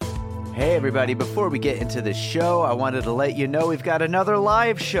Hey everybody, before we get into the show, I wanted to let you know we've got another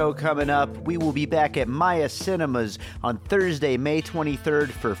live show coming up. We will be back at Maya Cinemas on Thursday, May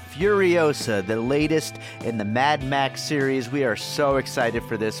 23rd for Furiosa, the latest in the Mad Max series. We are so excited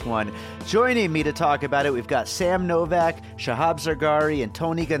for this one. Joining me to talk about it, we've got Sam Novak, Shahab Zargari, and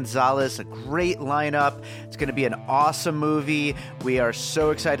Tony Gonzalez. A great lineup. It's going to be an awesome movie. We are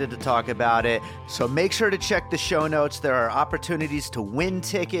so excited to talk about it. So make sure to check the show notes. There are opportunities to win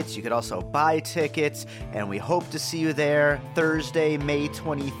tickets. You could also buy tickets, and we hope to see you there Thursday, May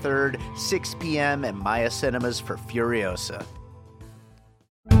 23rd, 6 p.m. at Maya Cinemas for Furiosa.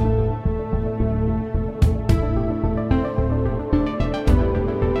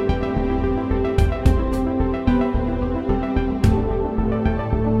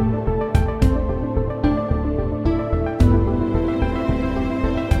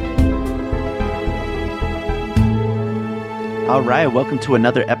 All right, welcome to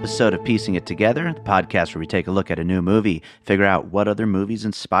another episode of Piecing It Together, the podcast where we take a look at a new movie, figure out what other movies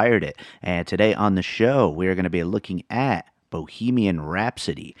inspired it. And today on the show, we're going to be looking at Bohemian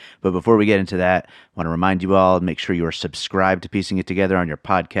Rhapsody. But before we get into that, I want to remind you all, make sure you are subscribed to Piecing It Together on your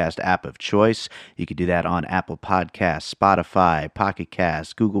podcast app of choice. You can do that on Apple Podcasts, Spotify, Pocket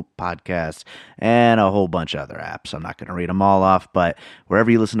Casts, Google Podcasts, and a whole bunch of other apps. I'm not going to read them all off, but wherever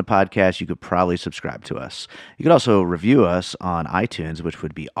you listen to podcasts, you could probably subscribe to us. You could also review us on iTunes, which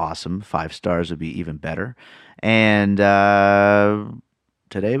would be awesome. 5 stars would be even better. And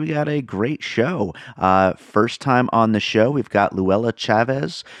today we got a great show. First time on the show, we've got Luella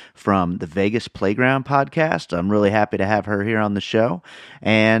Chavez from the Vegas Playground podcast. I'm really happy to have her here on the show.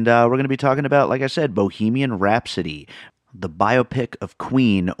 And we're going to be talking about, like I said, Bohemian Rhapsody, the biopic of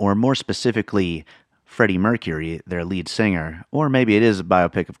Queen, or more specifically, Freddie Mercury, their lead singer, or maybe it is a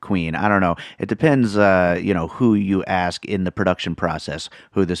biopic of Queen. I don't know. It depends, who you ask in the production process,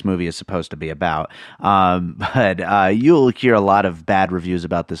 who this movie is supposed to be about. But you'll hear a lot of bad reviews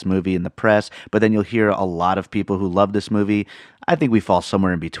about this movie in the press, but then you'll hear a lot of people who love this movie. I think we fall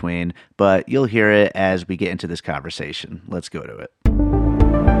somewhere in between, but you'll hear it as we get into this conversation. Let's go to it.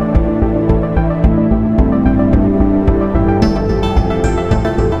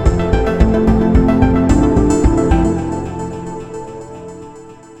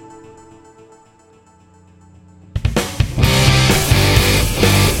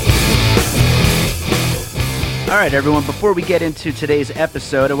 All right, everyone, before we get into today's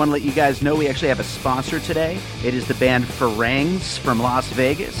episode, I want to let you guys know we actually have a sponsor today. It is the band Pharangs from Las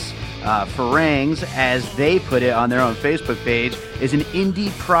Vegas. Pharangs, as they put it on their own Facebook page, is an indie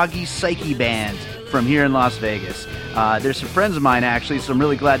proggy psyche band from here in Las Vegas. They're some friends of mine, actually, so I'm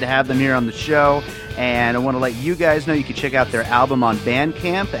really glad to have them here on the show. And I want to let you guys know you can check out their album on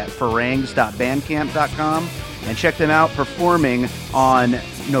Bandcamp at pharangs.bandcamp.com. And check them out performing on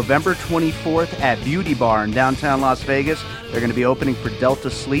November 24th at Beauty Bar in downtown Las Vegas. They're going to be opening for Delta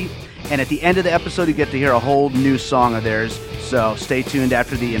Sleep. And at the end of the episode, you get to hear a whole new song of theirs. So stay tuned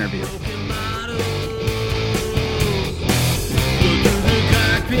after the interview.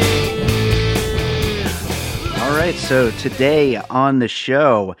 All right, so today on the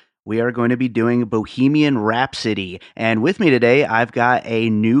show, we are going to be doing Bohemian Rhapsody. And with me today, I've got a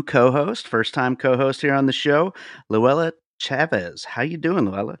new co-host, first-time co-host here on the show, Luella Chavez. How you doing,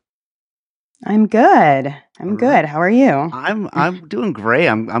 Luella? I'm good. I'm good. How are you? I'm doing great.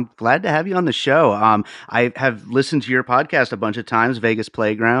 I'm glad to have you on the show. I have listened to your podcast a bunch of times, Vegas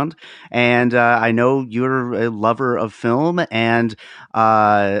Playground, and I know you're a lover of film. And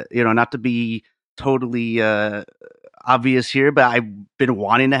not to be totally obvious here, but I've been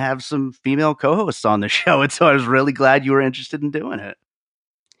wanting to have some female co-hosts on the show, and so I was really glad you were interested in doing it.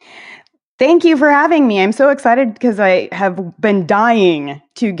 Thank you for having me. I'm so excited because I have been dying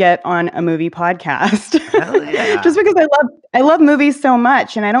to get on a movie podcast. Hell yeah. Just because I love movies so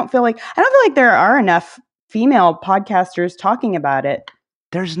much, and I don't feel like there are enough female podcasters talking about it.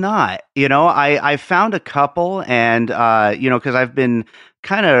 There's not. I found a couple, and because I've been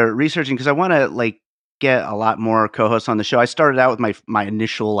kind of researching, because I want to get a lot more co-hosts on the show. I started out with my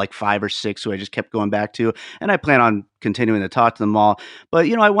initial 5 or 6 who I just kept going back to, and I plan on continuing to talk to them all. But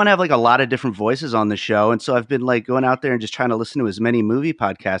I want to have a lot of different voices on the show, and so I've been going out there and just trying to listen to as many movie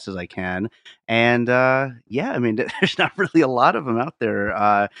podcasts as I can. And there's not really a lot of them out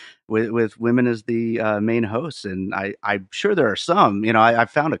there with women as the main hosts, and I'm sure there are some. I've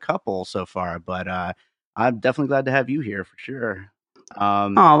found a couple so far, but I'm definitely glad to have you here for sure.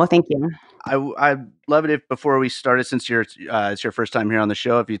 Well, thank you. I'd love it if, before we started, since it's your first time here on the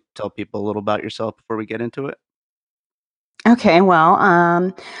show, if you tell people a little about yourself before we get into it. Okay,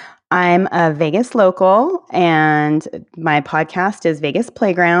 well, I'm a Vegas local, and my podcast is Vegas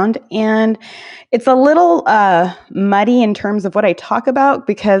Playground. And it's a little muddy in terms of what I talk about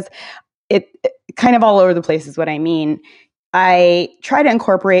because it kind of all over the place is what I mean. I try to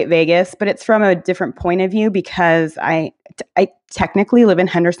incorporate Vegas, but it's from a different point of view because I technically live in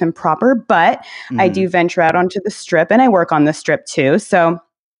Henderson proper, but I Hmm. do venture out onto the strip and I work on the strip too. So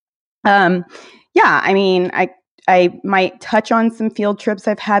um, yeah, I mean, I might touch on some field trips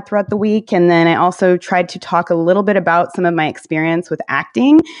I've had throughout the week, and then I also tried to talk a little bit about some of my experience with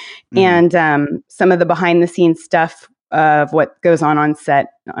acting Hmm. and some of the behind the scenes stuff of what goes on set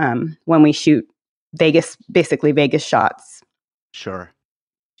when we shoot Vegas, basically Vegas shots. Sure.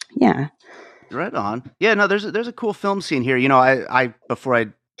 Yeah. Right on. Yeah, no, there's a cool film scene here. I before I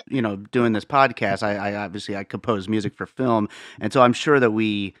doing this podcast, I obviously I compose music for film, and so I'm sure that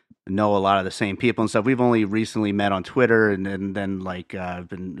we know a lot of the same people and stuff. We've only recently met on Twitter, and then like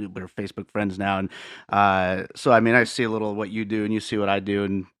we're Facebook friends now, and so I mean I see a little of what you do, and you see what I do,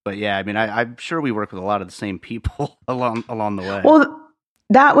 and but yeah, I mean I'm sure we work with a lot of the same people along the way. Well,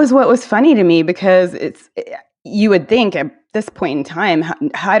 that was what was funny to me because you would think at this point in time,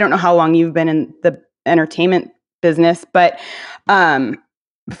 I don't know how long you've been in the entertainment business, but um,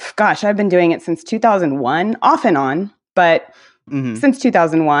 gosh, I've been doing it since 2001, off and on, but Hmm. since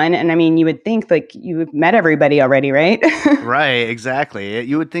 2001. And I mean, you would think like you've met everybody already, right? Right, exactly.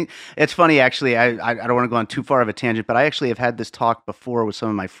 You would think it's funny, actually. I don't want to go on too far of a tangent, but I actually have had this talk before with some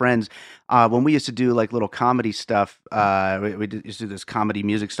of my friends when we used to do like little comedy stuff. Used to do this comedy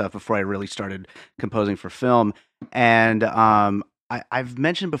music stuff before I really started composing for film. And I've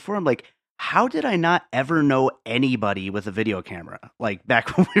mentioned before, I'm like, how did I not ever know anybody with a video camera? Like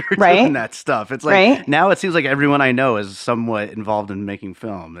back when we were doing Right? that stuff. It's like Right? now it seems like everyone I know is somewhat involved in making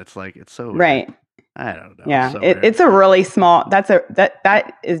film. It's like it's so weird. Right. I don't know. Yeah. So weird. It's a really small,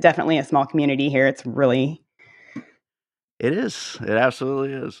 that is definitely a small community here. It's really, It is. It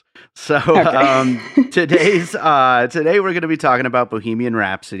absolutely is. So okay. today we're going to be talking about Bohemian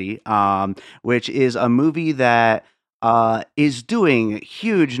Rhapsody, which is a movie that is doing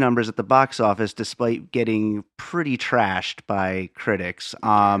huge numbers at the box office despite getting pretty trashed by critics.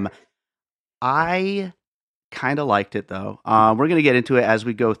 I kind of liked it though. We're going to get into it as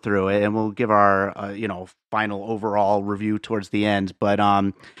we go through it, and we'll give our final overall review towards the end. But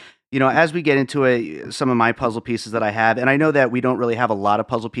as we get into it, some of my puzzle pieces that I have, and I know that we don't really have a lot of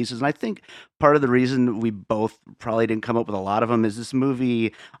puzzle pieces, and I think part of the reason we both probably didn't come up with a lot of them is this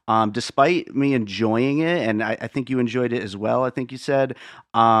movie, despite me enjoying it, and I think you enjoyed it as well. I think you said,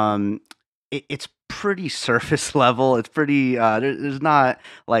 it's pretty surface level. It's pretty. There's not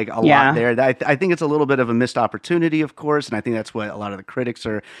like a lot Yeah, there. I think it's a little bit of a missed opportunity, of course, and I think that's what a lot of the critics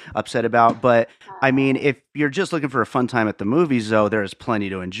are upset about. But I mean, if you're just looking for a fun time at the movies, though, there's plenty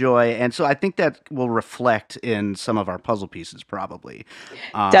to enjoy, and so I think that will reflect in some of our puzzle pieces, probably.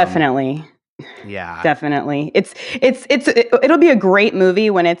 Um, definitely. yeah, Definitely. It'll be a great movie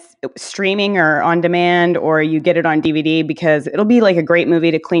when it's streaming or on demand or you get it on DVD because it'll be like a great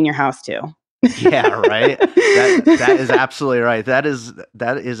movie to clean your house to. yeah, right. That is absolutely right. That is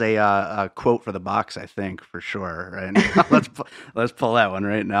a quote for the box, I think, for sure. Right now, let's pull that one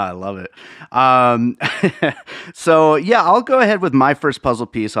right now. I love it. Um, so yeah, I'll go ahead with my first puzzle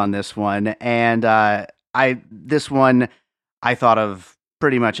piece on this one, and I this one I thought of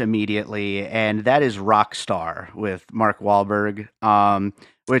pretty much immediately, and that is Rockstar with Mark Wahlberg,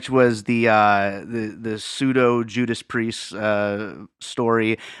 which was the pseudo Judas Priest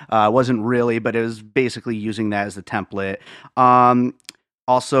story. Wasn't really, but it was basically using that as the template. Um,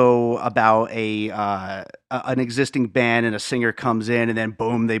 Also about an existing band, and a singer comes in and then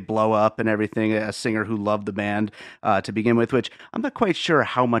boom, they blow up and everything. A singer who loved the band to begin with, which I'm not quite sure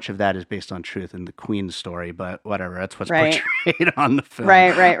how much of that is based on truth in the Queen story, but whatever, that's what's Right. portrayed on the film.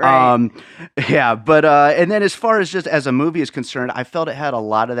 Right. um yeah, but and then as far as just as a movie is concerned, I felt it had a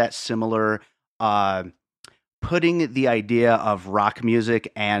lot of that similar uh putting the idea of rock music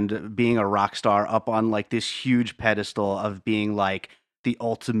and being a rock star up on like this huge pedestal of being like the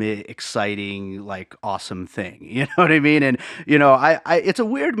ultimate exciting, like awesome thing. You know what I mean? And I it's a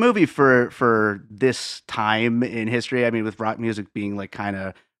weird movie for this time in history. I mean, with rock music being like kind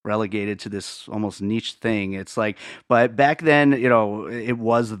of relegated to this almost niche thing. It's like, but back then, it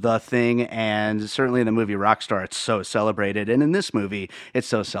was the thing, and certainly in the movie Rockstar, it's so celebrated, and in this movie, it's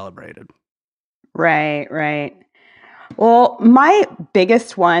so celebrated. Right. Well, my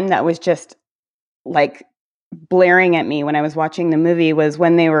biggest one that was just like blaring at me when I was watching the movie was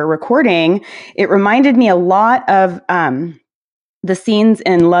when they were recording. It reminded me a lot of the scenes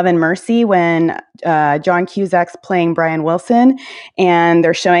in Love and Mercy when John Cusack's playing Brian Wilson, and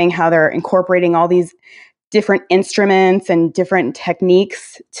they're showing how they're incorporating all these different instruments and different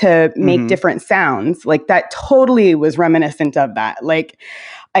techniques to make different sounds. Like that totally was reminiscent of that. Like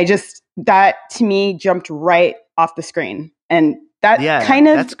that to me jumped right off the screen. And that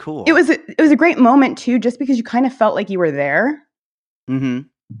that's cool. It was a great moment too, just because you kind of felt like you were there. Absolutely.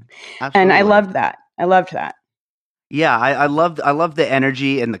 And I loved that. Yeah, I love the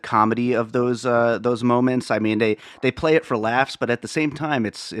energy and the comedy of those moments. I mean, they play it for laughs, but at the same time,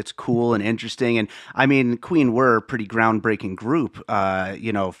 it's cool and interesting. And I mean, Queen were a pretty groundbreaking group,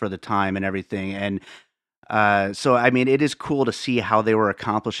 for the time and everything. And so I mean, it is cool to see how they were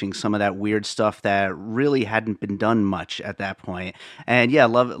accomplishing some of that weird stuff that really hadn't been done much at that point. And yeah,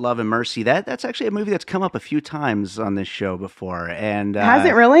 Love and Mercy. That's actually a movie that's come up a few times on this show before. And has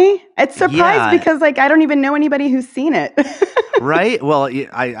it really? It's surprised because like I don't even know anybody who's seen it. Right? Well,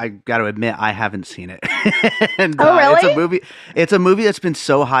 I got to admit I haven't seen it. And, oh, really? It's a movie that's been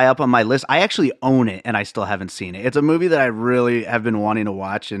so high up on my list. I actually own it, and I still haven't seen it. It's a movie that I really have been wanting to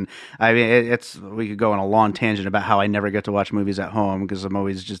watch, and I mean, we could go on a long tangent about how I never get to watch movies at home because I'm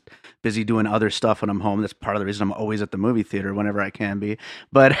always just busy doing other stuff when I'm home. That's part of the reason I'm always at the movie theater whenever I can be.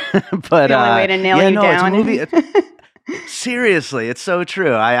 But the only way to nail you down. It's a movie. Seriously, it's so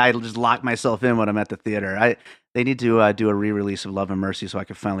true. I just lock myself in when I'm at the theater. They need to do a re-release of Love and Mercy so I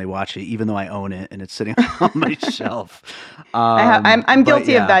can finally watch it, even though I own it and it's sitting on my shelf. I'm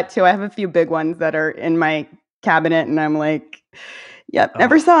guilty of that too. I have a few big ones that are in my cabinet, and I'm like, "Yep,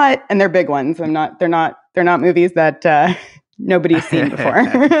 never saw it." And they're big ones. They're not movies that nobody's seen before.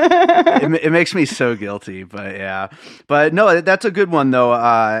 It makes me so guilty, but yeah. But no, that's a good one though.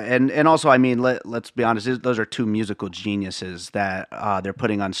 And also, I mean, let's be honest, those are two musical geniuses that they're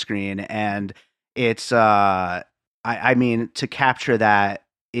putting on screen, and it's I mean, to capture that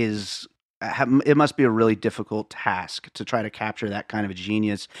it must be a really difficult task to try to capture that kind of a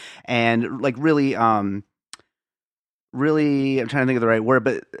genius, and like really I'm trying to think of the right word,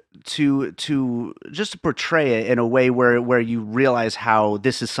 but to just to portray it in a way where you realize how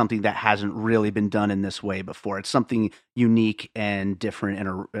this is something that hasn't really been done in this way before. It's something unique and different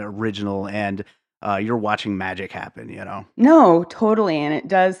and original, and you're watching magic happen, No, totally. And it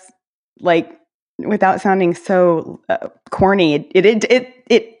does, like, without sounding so corny,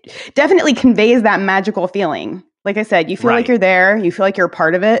 it definitely conveys that magical feeling. Like I said, you feel like you're there, you feel like you're a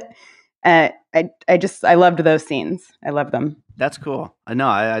part of it. I loved those scenes. I love them. That's cool. I know.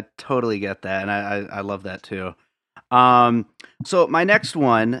 I totally get that. And I love that too. So my next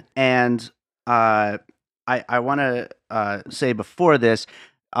one, and I want to say before this,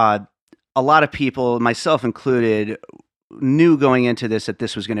 a lot of people, myself included, knew going into this that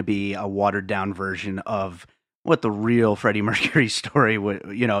this was going to be a watered down version of what the real Freddie Mercury story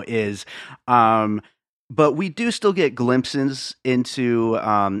is. But we do still get glimpses into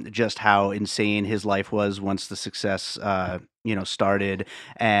just how insane his life was once the success started,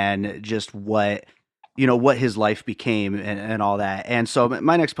 and just what his life became and all that. And so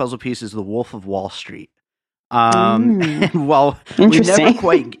my next puzzle piece is The Wolf of Wall Street. And while we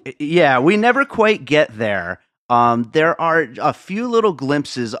never quite get there, there are a few little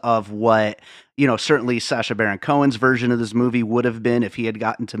glimpses of what, certainly Sacha Baron Cohen's version of this movie would have been if he had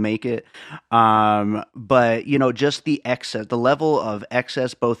gotten to make it. But, just the excess, the level of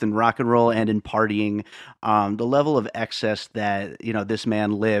excess, both in rock and roll and in partying, the level of excess that, this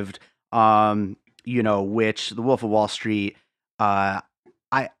man lived, which The Wolf of Wall Street,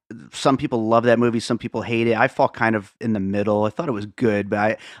 some people love that movie, some people hate it. I fall kind of in the middle. I thought it was good,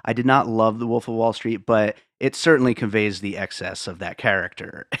 but I did not love The Wolf of Wall Street, but it certainly conveys the excess of that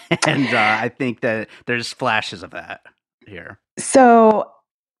character. And I think that there's flashes of that here. So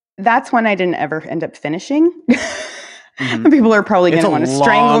that's one I didn't ever end up finishing. People are probably going to want to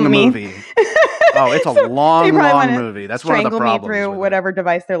strangle me. Oh, it's a long movie. That's one of the problems. Strangle me through whatever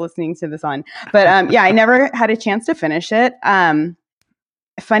device they're listening to this on. But yeah, I never had a chance to finish it.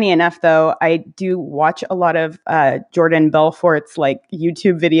 Funny enough, though, I do watch a lot of Jordan Belfort's like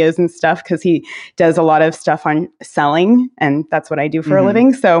YouTube videos and stuff because he does a lot of stuff on selling, and that's what I do for a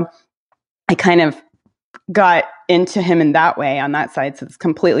living. So I kind of got into him in that way on that side. So it's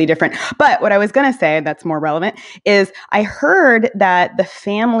completely different. But what I was going to say that's more relevant is I heard that the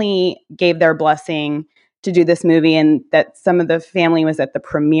family gave their blessing to do this movie, and that some of the family was at the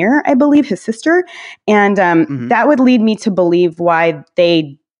premiere, I believe, his sister. And that would lead me to believe why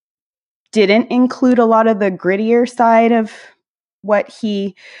they didn't include a lot of the grittier side of what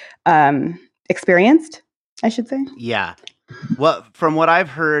he experienced, I should say. Yeah. Well, from what I've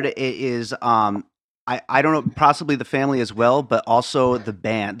heard, it is, I I don't know, possibly the family as well, but also the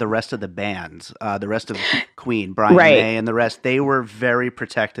band, the rest of the bands, the rest of Queen, Brian Right. May and the rest, they were very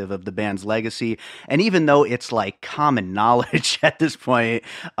protective of the band's legacy. And even though it's like common knowledge at this point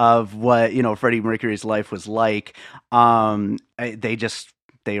of what, Freddie Mercury's life was like,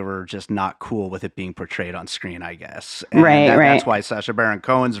 they were just not cool with it being portrayed on screen, I guess. And that's Right. why Sacha Baron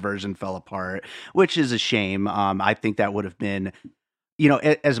Cohen's version fell apart, which is a shame. I think that would have been,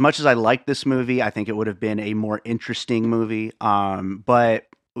 as much as I like this movie, I think it would have been a more interesting movie. But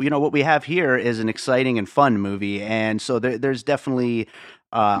what we have here is an exciting and fun movie, and so there's definitely.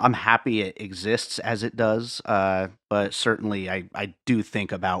 I'm happy it exists as it does, but certainly I do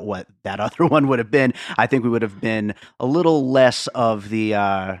think about what that other one would have been. I think we would have been a little less of the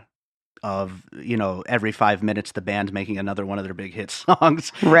every 5 minutes the band making another one of their big hit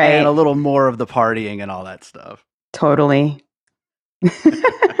songs, Right. and a little more of the partying and all that stuff. Totally.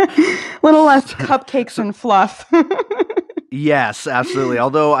 Little less cupcakes and fluff. Yes, absolutely.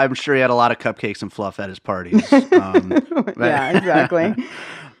 Although I'm sure he had a lot of cupcakes and fluff at his parties. Yeah, exactly.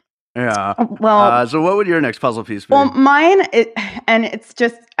 Yeah. Well, so what would your next puzzle piece be? well, mine, and it's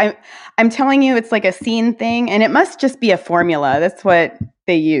just I'm telling you, it's like a scene thing, and it must just be a formula. That's what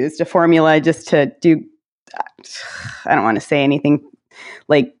they used, a formula just to do. I don't want to say anything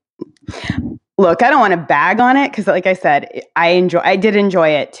like. Look, I don't want to bag on it because, like I said, I did enjoy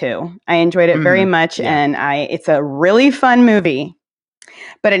it too. I enjoyed it very much, Yeah. and it's a really fun movie.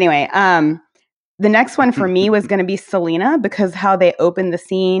 But anyway, the next one for me was going to be Selena, because how they opened the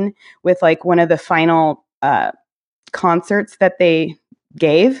scene with like one of the final concerts that they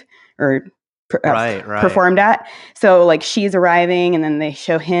gave or Right. performed at. So like she's arriving, and then they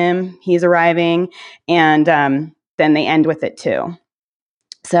show him, he's arriving, and then they end with it too.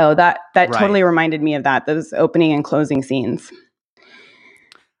 So that Right. totally reminded me of those opening and closing scenes.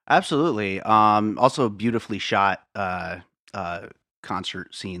 Absolutely. Also beautifully shot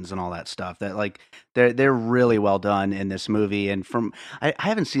concert scenes and all that stuff. That like they're really well done in this movie. And I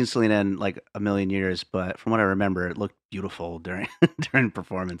haven't seen Selena in like a million years, but from what I remember, it looked beautiful during during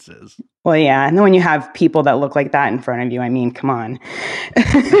performances. Well, yeah, and then when you have people that look like that in front of you, I mean, come on,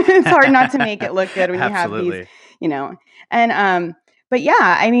 it's hard not to make it look good when you have these, and but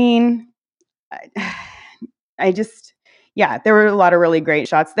yeah, I mean, I just, yeah, there were a lot of really great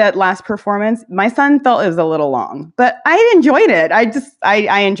shots. That last performance, my son felt it was a little long, but I enjoyed it.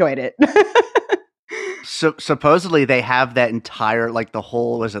 I enjoyed it. So supposedly they have that entire, like the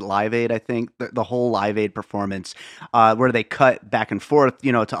whole, was it Live Aid? I think the whole Live Aid performance, where they cut back and forth,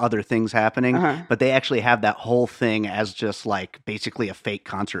 to other things happening, but they actually have that whole thing as just like basically a fake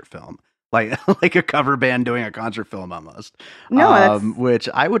concert film. Like a cover band doing a concert film almost. No, which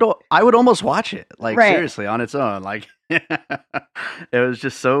I would almost watch it, like Right. seriously on its own. Like it was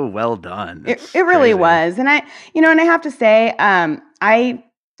just so well done. It It's really crazy. was. And and I have to say, I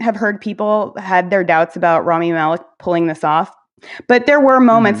have heard people had their doubts about Rami Malek pulling this off, but there were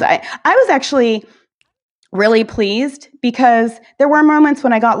moments I was actually really pleased, because there were moments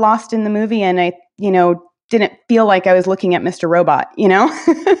when I got lost in the movie and I, didn't feel like I was looking at Mr. Robot,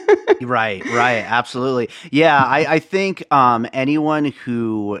 Right, absolutely. Yeah, I think anyone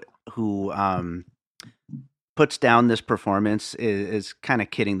who puts down this performance is kind of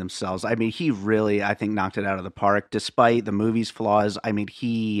kidding themselves. I mean, he really, I think, knocked it out of the park, despite the movie's flaws. I mean,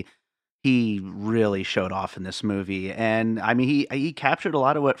 he really showed off in this movie, and I mean, he captured a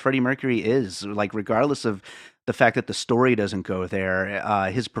lot of what Freddie Mercury is. Like, regardless of the fact that the story doesn't go there,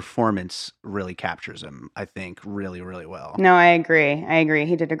 his performance really captures him, I think, really, really well. No, I agree.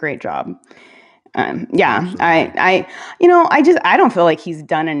 He did a great job. Yeah, Absolutely. I don't feel like he's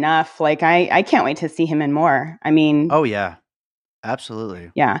done enough. Like I can't wait to see him in more. I mean, Oh yeah,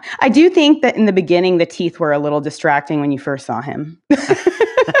 absolutely. yeah, I do think that in the beginning the teeth were a little distracting when you first saw him.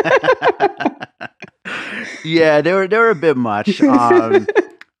 Yeah, they were a bit much.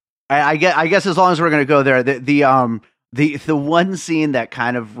 I guess as long as we're gonna go there, the one scene that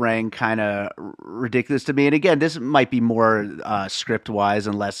kind of rang kind of ridiculous to me, and again, this might be more script wise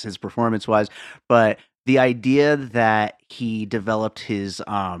and less his performance wise, but the idea that he developed his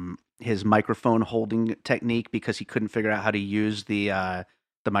microphone holding technique because he couldn't figure out how to use the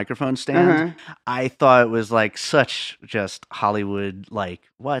microphone stand. I thought it was like such just Hollywood, like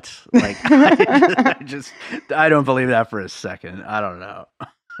what? Like I don't believe that for a second. I don't know.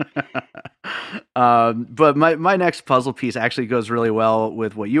 But my next puzzle piece actually goes really well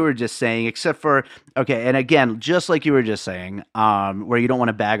with what you were just saying, except for, okay, and again, just like you were just saying, where you don't want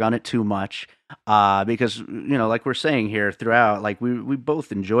to bag on it too much, because like we're saying here throughout, like we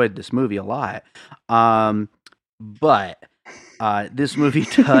both enjoyed this movie a lot, but This movie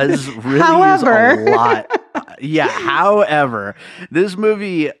does really use However. a lot. Yeah. However, this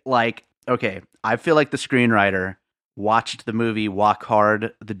movie, like, okay, I feel like the screenwriter watched the movie Walk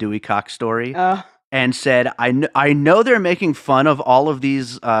Hard, the Dewey Cox story, uh, and said, I know they're making fun of all of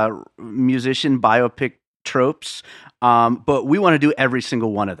these musician biopic tropes, but we want to do every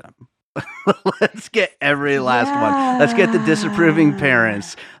single one of them. Let's get every last one. Let's get the disapproving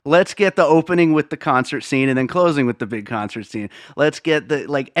parents. Let's get the opening with the concert scene and then closing with the big concert scene. Let's get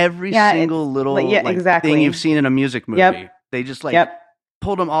the every single little exactly. thing you've seen in a music movie. Yep. They just Yep.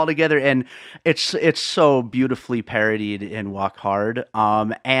 pulled them all together, and it's so beautifully parodied in Walk Hard.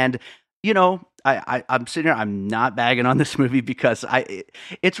 And I'm sitting here, I'm not bagging on this movie because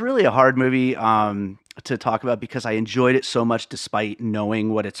it's really a hard movie to talk about because I enjoyed it so much despite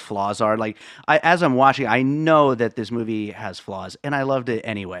knowing what its flaws are. Like, as I'm watching, I know that this movie has flaws, and I loved it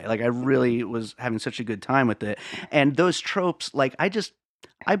anyway. Like, I really was having such a good time with it, and those tropes, like,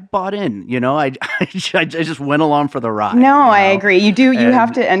 I bought in, I just went along for the ride. No, I agree. You do. You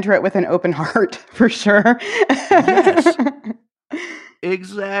have to enter it with an open heart for sure. Yes,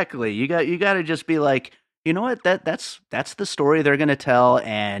 exactly. You got to just be like, you know what? That's the story they're gonna tell,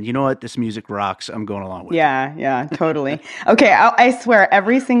 and you know what? This music rocks. I'm going along with it. Yeah, totally. Okay, I swear,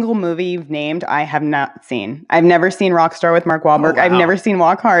 every single movie you've named, I have not seen. I've never seen Rockstar with Mark Wahlberg. Oh, wow. I've never seen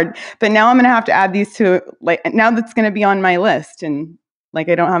Walk Hard. But now I'm gonna have to add these to now that's gonna be on my list, and I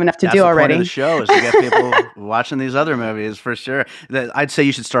don't have enough to do already. That's the point of the show, is to get people watching these other movies for sure. I'd say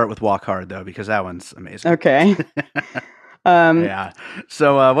you should start with Walk Hard though, because that one's amazing. Okay. Yeah.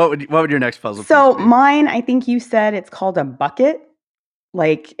 So what would your next puzzle piece be? Mine, I think you said it's called a bucket.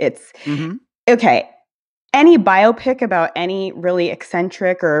 It's okay. Any biopic about any really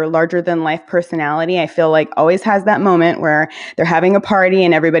eccentric or larger than life personality, I feel like always has that moment where they're having a party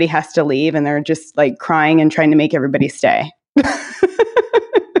and everybody has to leave and they're just crying and trying to make everybody stay.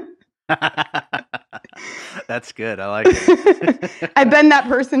 That's good. I like it. I've been that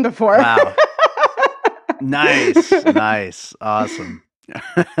person before. Wow. Nice. Awesome.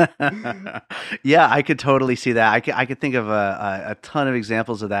 Yeah, I could totally see that. I could think of a ton of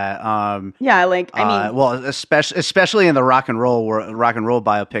examples of that. Yeah, I mean, well, especially in the rock and roll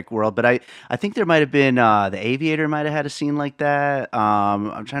biopic world. But I think there might have been The Aviator might have had a scene like that.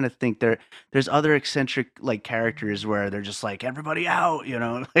 I'm trying to think. There's other eccentric characters where they're just like, everybody out, Yeah,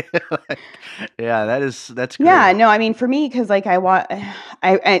 that's great. Yeah, no, I mean, for me, because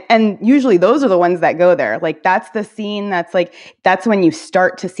and usually those are the ones that go there. That's the scene that's when you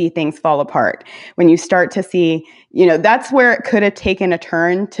start to see things fall apart. When you start to see, that's where it could have taken a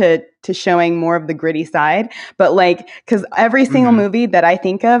turn to showing more of the gritty side. But because every single movie that I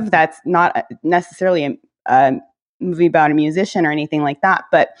think of that's not necessarily a movie about a musician or anything like that,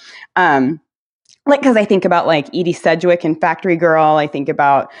 but because I think about Edie Sedgwick and Factory Girl, I think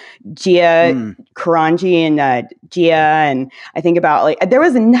about Gia Karanji and Gia, and I think about there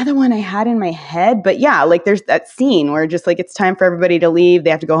was another one I had in my head, but yeah, there's that scene where just it's time for everybody to leave. They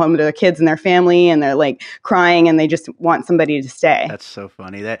have to go home to their kids and their family, and they're crying, and they just want somebody to stay. That's so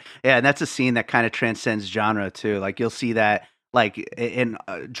funny. And that's a scene that kind of transcends genre too. You'll see that in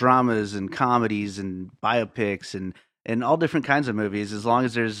dramas and comedies and biopics and all different kinds of movies, as long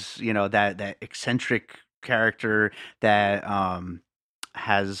as there's that eccentric character that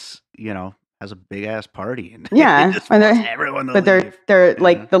has a big ass party and yeah, everyone to but leave. they're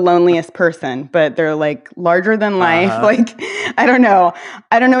the loneliest person, but they're larger than life. I don't know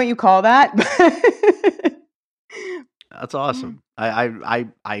what you call that. But that's awesome.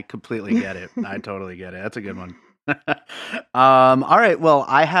 I completely get it. I totally get it. That's a good one. All right. Well,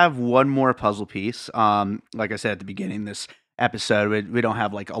 I have one more puzzle piece. Like I said at the beginning, this episode, we don't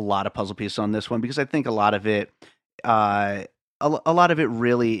have a lot of puzzle pieces on this one because I think a lot of it, a lot of it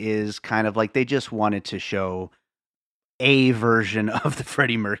really is kind of they just wanted to show a version of the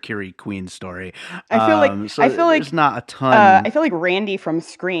Freddie Mercury Queen story. I feel like there's not a ton. I feel like Randy from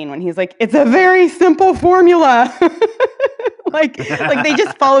Screen when he's it's a very simple formula. They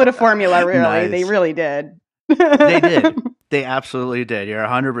just followed a formula. Really, Nice. They really did. They did. They absolutely did. You're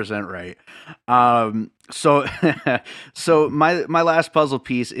 100% right. So my last puzzle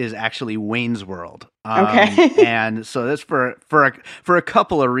piece is actually Wayne's World. Okay. And so that's for a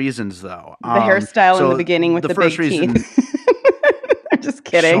couple of reasons though. The hairstyle in the beginning with the big teeth. I'm just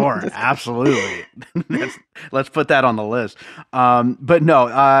kidding. Sure, absolutely. Let's put that on the list. But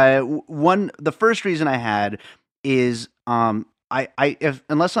no, the first reason I had is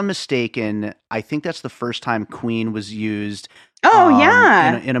unless I'm mistaken, I think that's the first time Queen was used. Oh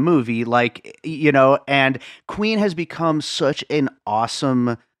yeah, in a movie, and Queen has become such an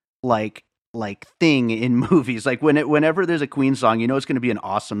awesome like thing in movies. Like whenever there's a Queen song, you know it's going to be an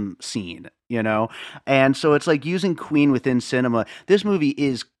awesome scene, you know? And so it's like using Queen within cinema. This movie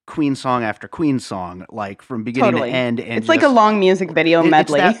is Queen song after Queen song, like from beginning to Totally. end, and It's like a long music video it's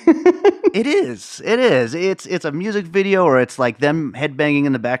medley. that it is. It is. It's a music video, or it's like them headbanging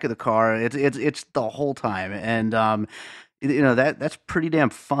in the back of the car. It's the whole time, and you know that's pretty damn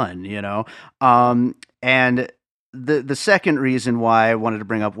fun, you know. And the second reason why I wanted to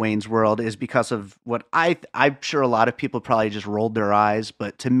bring up Wayne's World is because of what I'm sure a lot of people probably just rolled their eyes,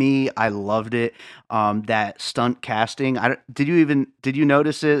 but to me, I loved it. That stunt casting. Did you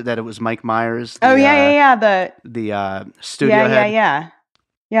notice it that it was Mike Myers? Oh yeah. The studio Yeah, head.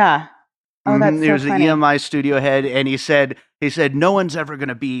 yeah. Oh, that's He so was the funny. EMI studio head, and he said no one's ever going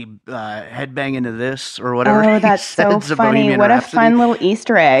to be headbanging to this or whatever Oh, he that's so said to funny. Bohemian What a Rhapsody, fun little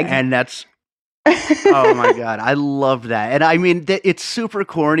Easter egg. and that's oh my god, I loved that, and I mean it's super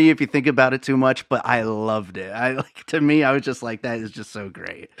corny if you think about it too much, but I loved it. I like to me, I was just like that is just so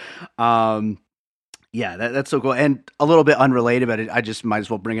great. Um, yeah, that's so cool. And a little bit unrelated, but I just might as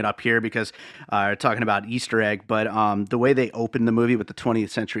well bring it up here because talking about Easter egg, but the way they opened the movie with the 20th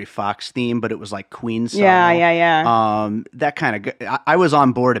Century Fox theme, but it was like Queen style. Yeah. That kind of, I was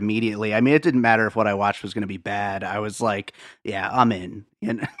on board immediately. I mean, it didn't matter if what I watched was going to be bad. I was like, yeah, I'm in.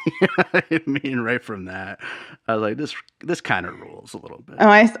 And I mean, right from that, I was like, this kind of rules a little bit. Oh,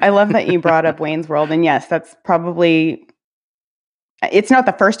 I love that you brought up Wayne's World, and yes, that's probably. It's not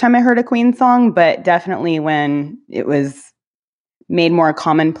the first time I heard a Queen song, but definitely when it was made more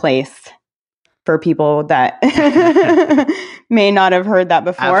commonplace for people that may not have heard that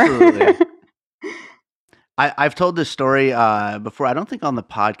before. Absolutely. I've told this story before. I don't think on the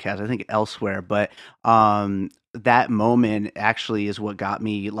podcast. I think elsewhere, but that moment actually is what got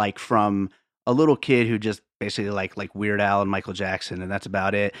me like from a little kid who just basically like Weird Al and Michael Jackson, and that's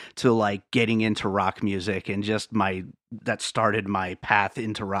about it, to like getting into rock music and just that started my path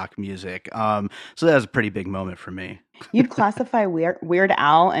into rock music. So that was a pretty big moment for me. You'd classify Weird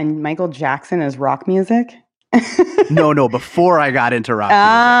Al and Michael Jackson as rock music? No, before I got into rock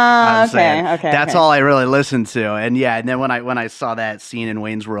music. Okay. That's all I really listened to. And yeah, and then when I saw that scene in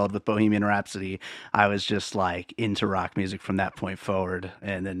Wayne's World with Bohemian Rhapsody, I was just like into rock music from that point forward.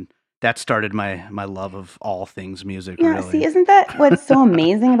 And then that started my love of all things music, Yeah, really. see, isn't that what's so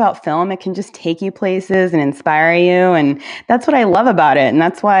amazing about film? It can just take you places and inspire you, and that's what I love about it. And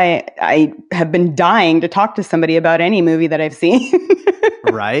that's why I have been dying to talk to somebody about any movie that I've seen.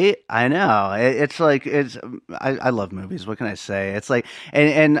 Right? I know. It's like I love movies. What can I say? It's like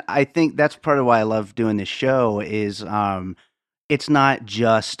and I think that's part of why I love doing this show is it's not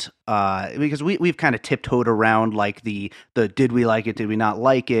just because we've kind of tiptoed around like the did we like it, did we not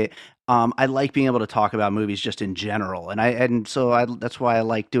like it. I like being able to talk about movies just in general, and so that's why I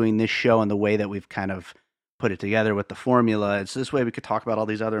like doing this show and the way that we've kind of put it together with the formula. It's this way we could talk about all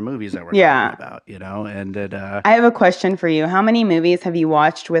these other movies that we're talking about, you know. And it, I have a question for you. How many movies have you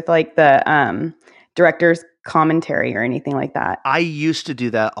watched with like the director's commentary or anything like that? I used to do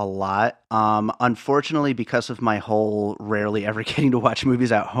that a lot. Unfortunately, because of my whole rarely ever getting to watch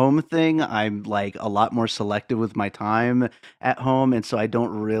movies at home thing, I'm like a lot more selective with my time at home, and so I don't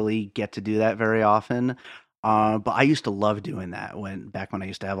really get to do that very often. But I used to love doing that back when I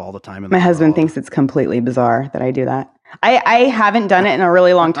used to have all the time in the My husband world. thinks it's completely bizarre that I do that. I haven't done it in a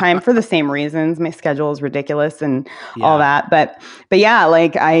really long time for the same reasons. My schedule is ridiculous and all that. But yeah,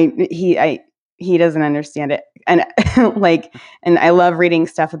 like he doesn't understand it. And like, and I love reading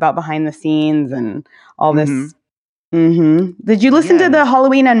stuff about behind the scenes and all this. Mm-hmm. Did you listen to the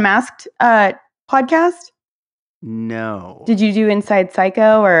Halloween Unmasked podcast? No. Did you do Inside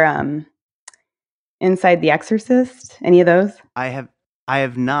Psycho or Inside the Exorcist? Any of those? I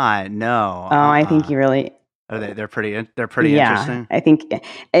have not. No. Oh, I think you really. Oh, they're pretty interesting. I think,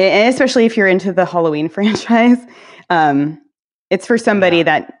 and especially if you're into the Halloween franchise, it's for somebody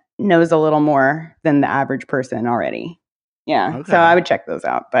that knows a little more than the average person already. Yeah. Okay. So I would check those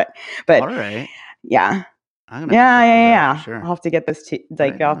out. But all right. Yeah. Yeah. Sure. I'll have to get this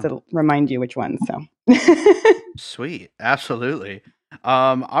I'll have to remind you which ones. So sweet. Absolutely.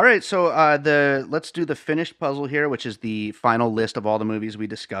 All right. So let's do the finished puzzle here, which is the final list of all the movies we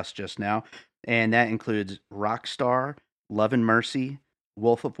discussed just now. And that includes Rockstar, Love and Mercy,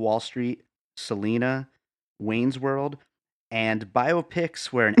 Wolf of Wall Street, Selena, Wayne's World, and biopics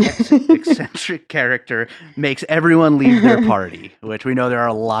where an eccentric character makes everyone leave their party, which we know there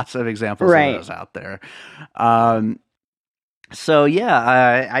are lots of examples of those out there. So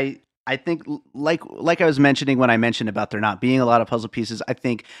yeah, I think like I was mentioning when I mentioned about there not being a lot of puzzle pieces, I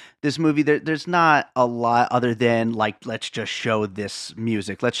think this movie there's not a lot other than like let's just show this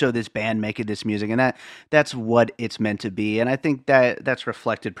music. Let's show this band making this music, and that's what it's meant to be. And I think that that's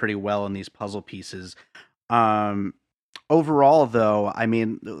reflected pretty well in these puzzle pieces. Um Overall though, I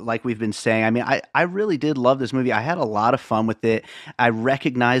mean, like we've been saying, I mean, I really did love this movie. I had a lot of fun with it. I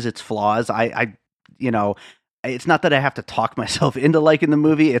recognize its flaws. I you know, it's not that I have to talk myself into liking the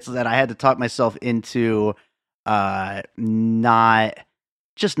movie, it's that I had to talk myself into not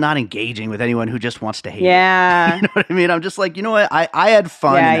just not engaging with anyone who just wants to hate it. You Yeah. know what I mean? I'm just like, you know what? I had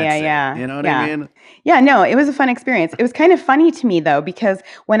fun Yeah, and yeah, that's it. yeah. You know what I Yeah. mean? Yeah, no, it was a fun experience. It was kind of funny to me though, because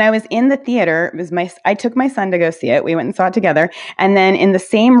when I was in the theater, it was I took my son to go see it. We went and saw it together. And then in the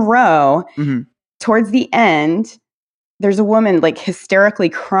same row, Mhm. towards the end, there's a woman like hysterically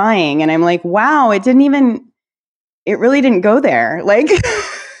crying. And I'm like, wow, it really didn't go there. Like,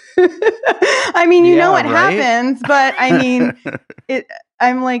 I mean, you know Yeah, what right? happens, but I mean,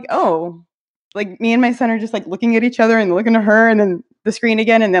 I'm like, oh, like me and my son are just like looking at each other and looking at her and then the screen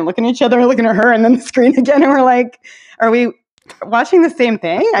again and then looking at each other and looking at her and then the screen again. And we're like, are we watching the same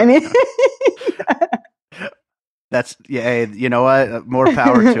thing? I mean, That's yeah. Hey, you know what? More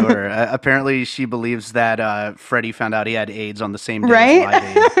power to her. Apparently, she believes that Freddie found out he had AIDS on the same day as right? Live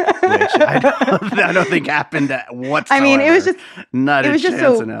Aid, which I don't think happened I mean, whatsoever. Not it a was just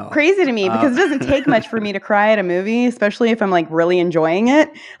chance in so hell. crazy to me because it doesn't take much for me to cry at a movie, especially if I'm like really enjoying it.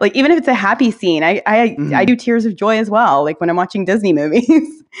 Like even if it's a happy scene, I Mhm. do tears of joy as well. Like when I'm watching Disney movies,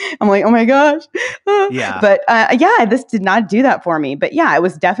 I'm like, oh my gosh. Yeah, But yeah, this did not do that for me. But yeah, it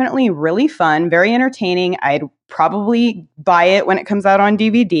was definitely really fun, very entertaining. I'd probably buy it when it comes out on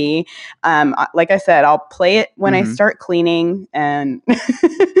DVD. Like I said, I'll play it when I hmm start cleaning and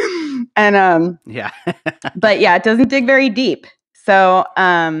and yeah, but yeah, it doesn't dig very deep. So,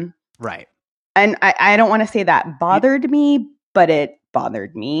 right. and I don't want to say that You, bothered me, but it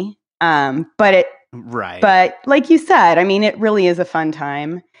bothered me. But it, right. but like you said, I mean, it really is a fun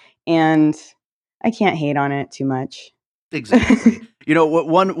time, and I can't hate on it too much. Exactly. You know,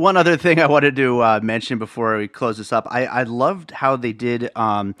 one other thing I wanted to mention before we close this up, I loved how they did.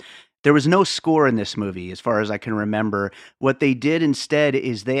 There was no score in this movie, as far as I can remember. What they did instead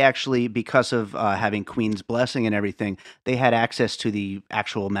is they actually, because of having Queen's blessing and everything, they had access to the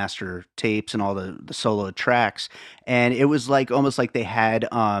actual master tapes and all the solo tracks, and it was like almost like they had.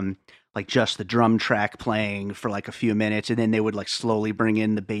 Like just the drum track playing for like a few minutes, and then they would like slowly bring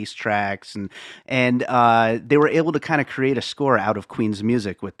in the bass tracks, and they were able to kind of create a score out of Queen's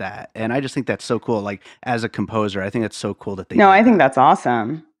music with that. And I just think that's so cool. Like as a composer, I think that's so cool that they No, did I think that. that's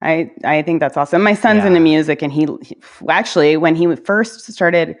awesome. I think that's awesome. My son's into Yeah, music, and he actually, when he first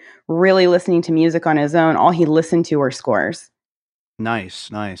started really listening to music on his own, all he listened to were scores. nice,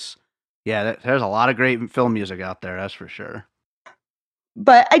 nice. Yeah, there's a lot of great film music out there. That's for sure.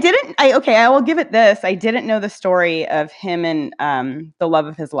 But I didn't. Okay, I will give it this. I didn't know the story of him and the love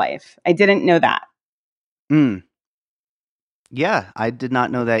of his life. I didn't know that. Mm, yeah, I did not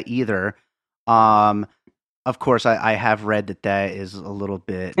know that either. Um, of course, I have read that that is a little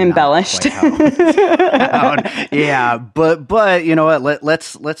bit not Embellished. quite how it went down. Yeah, but you know what?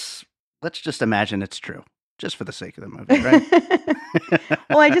 Let's just imagine it's true, just for the sake of the movie, right?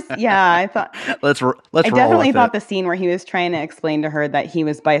 Well, yeah, I thought Let's I roll definitely with thought it. the scene where he was trying to explain to her that he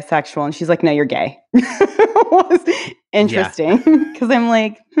was bisexual, and she's like, "No, you're gay," was Yeah, interesting because I'm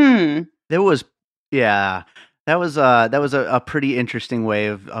like, there was yeah, that was a pretty interesting way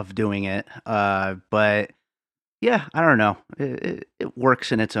of doing it. But yeah, I don't know. It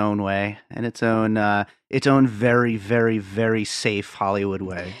works in its own way, in its own very very very safe Hollywood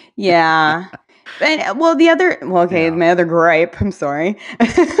way. yeah. And okay, Yeah. my other gripe, I'm sorry,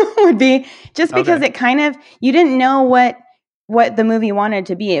 would be just because Okay. it kind of you didn't know what the movie wanted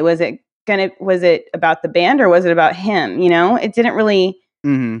to be. Was it about the band or was it about him? You know, it didn't really.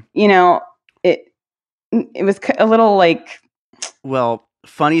 hmm You know, it it was a little like Well,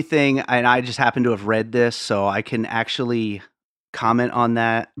 funny thing, and I just happen to have read this, so I can actually comment on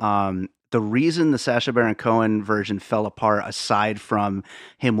that. The reason the Sacha Baron Cohen version fell apart, aside from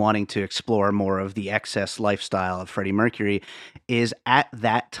him wanting to explore more of the excess lifestyle of Freddie Mercury, is at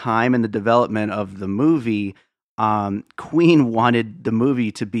that time in the development of the movie, Queen wanted the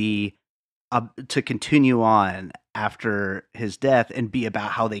movie to be to continue on after his death and be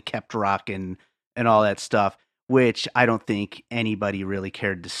about how they kept rocking and all that stuff, which I don't think anybody really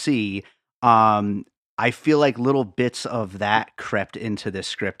cared to see. Um, I feel like little bits of that crept into this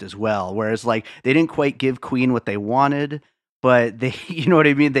script as well, whereas like they didn't quite give Queen what they wanted, but they, you know what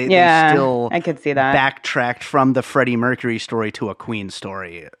I mean? They still I could see that. backtracked from the Freddie Mercury story to a Queen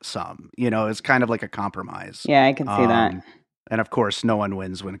story. It's kind of like a compromise. Yeah, I can see that. And of course, no one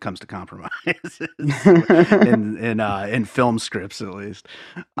wins when it comes to compromises in film scripts, at least.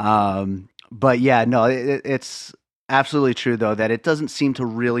 But yeah, no, it's absolutely true though that it doesn't seem to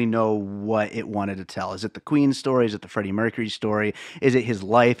really know what it wanted to tell. Is it the Queen story? Is it the Freddie Mercury story? Is it his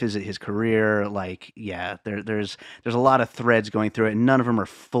life? Is it his career? Like, yeah, there's a lot of threads going through it, and none of them are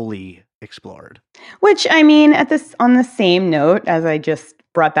fully explored. Which, I mean, on the same note, as I just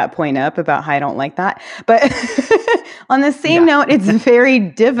brought that point up about how I don't like that, but on the same note, it's very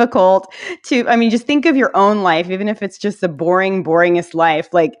difficult to, I mean, just think of your own life, even if it's just the boringest life.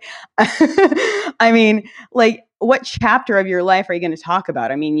 Like, I mean, like, what chapter of your life are you going to talk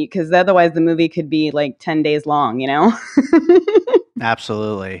about? I mean, because otherwise the movie could be like 10 days long, you know?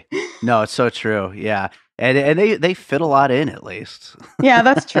 Absolutely. No, it's so true. Yeah. And they fit a lot in, at least. Yeah,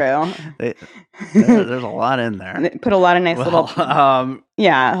 that's true. There's a lot in there. They put a lot of nice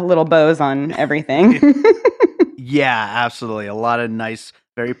little bows on everything. Yeah, absolutely. A lot of nice,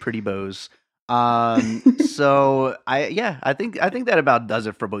 very pretty bows. So I think that about does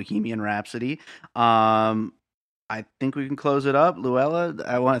it for Bohemian Rhapsody. I think we can close it up. Luella,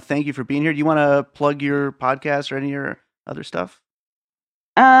 I want to thank you for being here. Do you want to plug your podcast or any of your other stuff?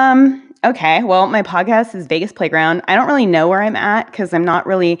 Okay. Well, my podcast is Vegas Playground. I don't really know where I'm at because I'm not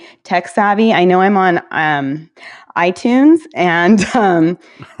really tech savvy. I know I'm on iTunes, and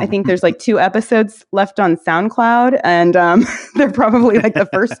I think there's like 2 episodes left on SoundCloud, and they're probably like the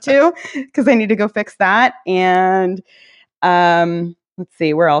first 2 because I need to go fix that. And let's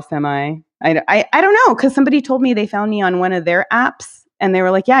see, where else am I? I don't know, because somebody told me they found me on one of their apps. And they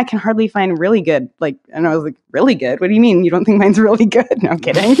were like, yeah, I can hardly find really good. Like, and I was like, really good? What do you mean? You don't think mine's really good? No, I'm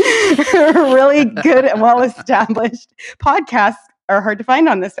kidding. Really good and well-established podcasts are hard to find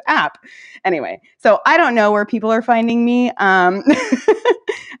on this app. Anyway, so I don't know where people are finding me. I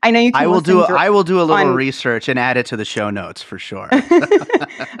know you can. I will do a little research and add it to the show notes for sure.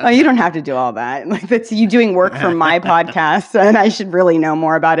 Oh, you don't have to do all that. Like, that's you doing work for my podcast, and I should really know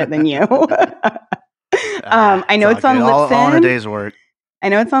more about it than you. I know it's on Libsyn. All in a day's work. I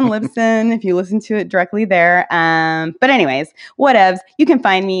know it's on Libsyn if you listen to it directly there. But anyways, whatevs. You can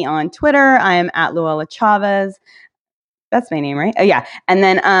find me on Twitter. I'm at Luella Chavez. That's my name, right? Oh, yeah. And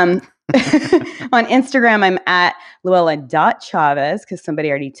then on Instagram, I'm at Luella.Chavez because somebody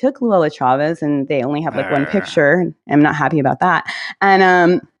already took Luella Chavez and they only have like one picture. I'm not happy about that. And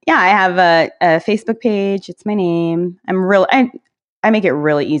I have a Facebook page. It's my name. I make it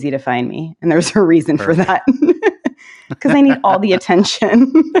really easy to find me. And there's a reason for that. Because I need all the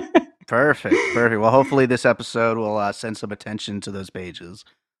attention. Perfect. Well, hopefully this episode will send some attention to those pages.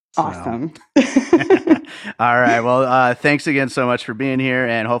 So. Awesome. All right. Well, thanks again so much for being here,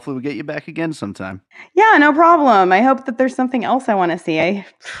 and hopefully we'll get you back again sometime. Yeah, no problem. I hope that there's something else I want to see.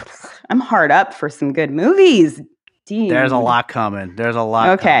 I'm hard up for some good movies. Dude. There's a lot coming.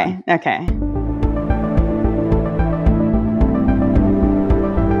 Okay.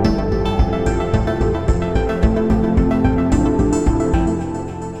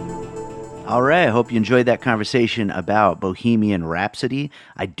 All right, I hope you enjoyed that conversation about Bohemian Rhapsody.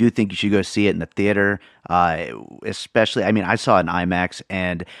 I do think you should go see it in the theater, especially, I mean, I saw it in IMAX,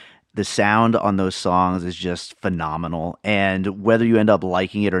 and the sound on those songs is just phenomenal. And whether you end up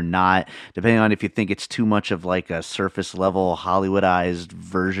liking it or not, depending on if you think it's too much of like a surface level Hollywoodized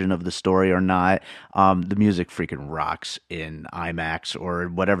version of the story or not, the music freaking rocks in IMAX or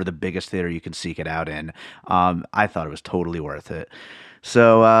whatever the biggest theater you can seek it out in. I thought it was totally worth it.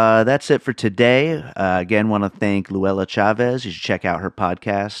 So that's it for today. Again, want to thank Luella Chavez. You should check out her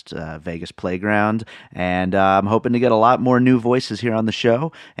podcast, Vegas Playground. And I'm hoping to get a lot more new voices here on the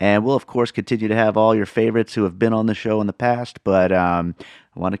show. And we'll, of course, continue to have all your favorites who have been on the show in the past. But I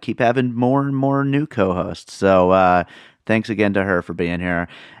want to keep having more and more new co-hosts. So thanks again to her for being here.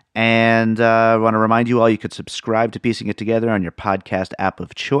 And I want to remind you all you could subscribe to Piecing It Together on your podcast app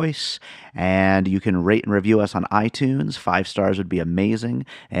of choice. And you can rate and review us on iTunes. 5 stars would be amazing.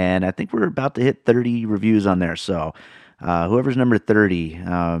 And I think we're about to hit 30 reviews on there. So whoever's number 30,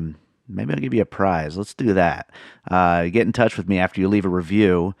 maybe I'll give you a prize. Let's do that. Get in touch with me after you leave a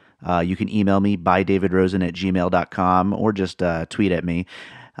review. You can email me bydavidrosen@gmail.com or just tweet at me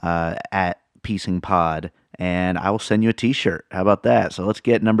at piecingpod. And I will send you a t-shirt. How about that? So let's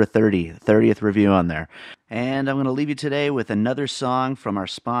get number 30, 30th review on there. And I'm going to leave you today with another song from our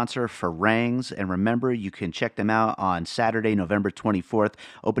sponsor, Farangs. And remember, you can check them out on Saturday, November 24th,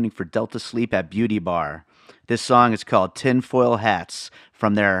 opening for Delta Sleep at Beauty Bar. This song is called Tinfoil Hats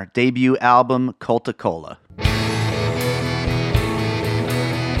from their debut album, Culta Cola.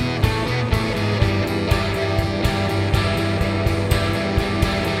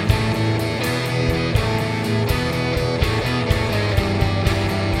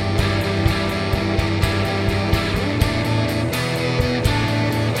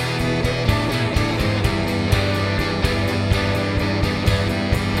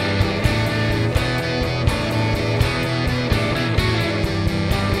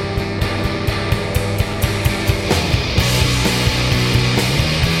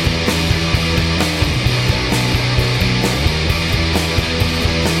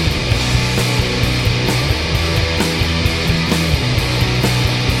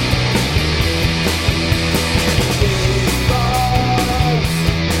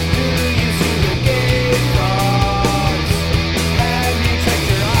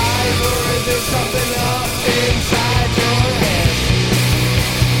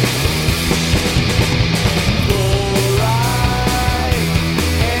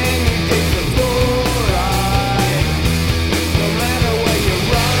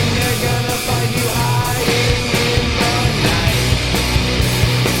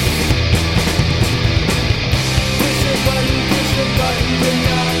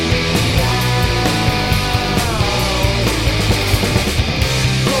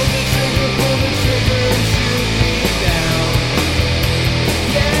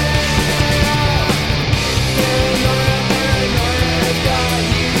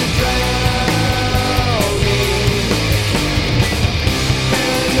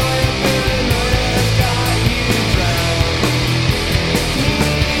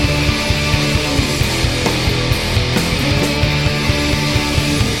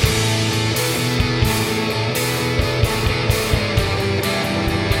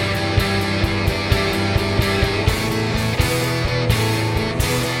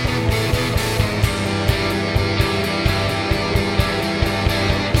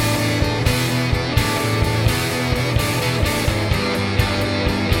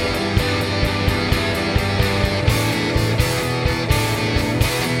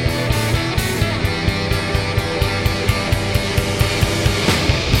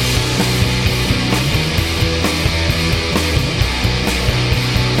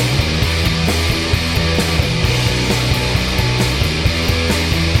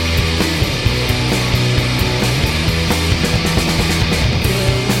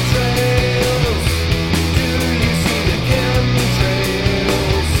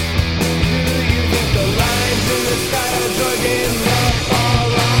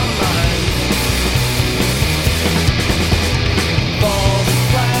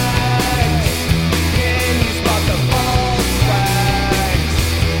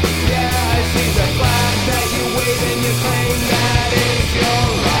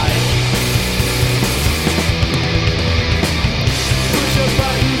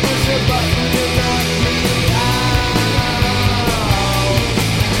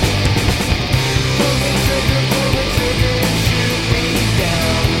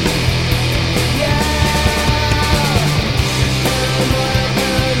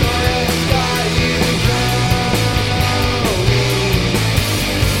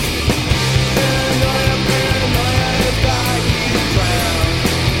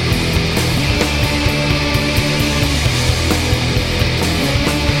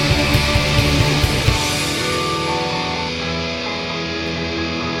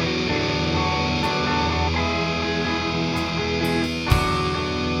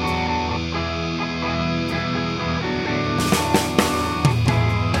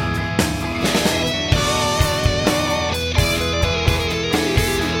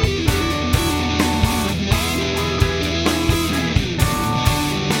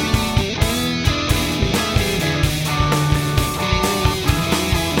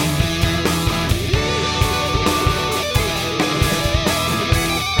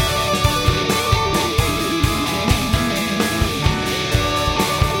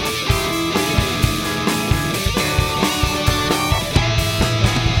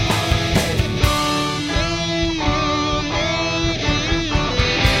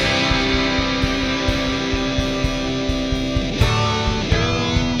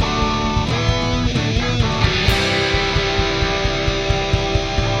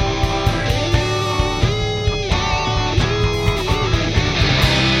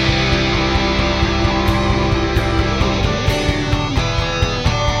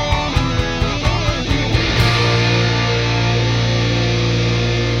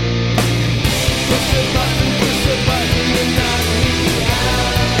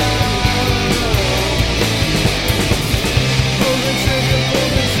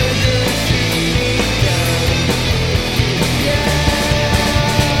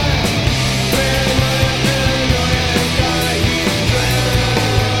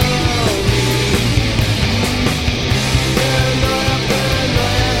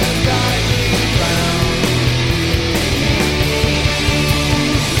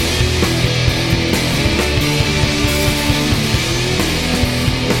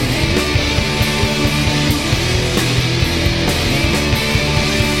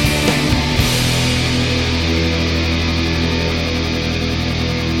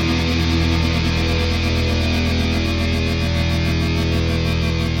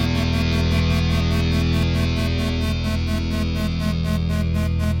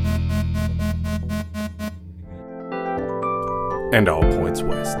 and all points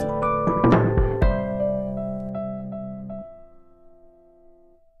west.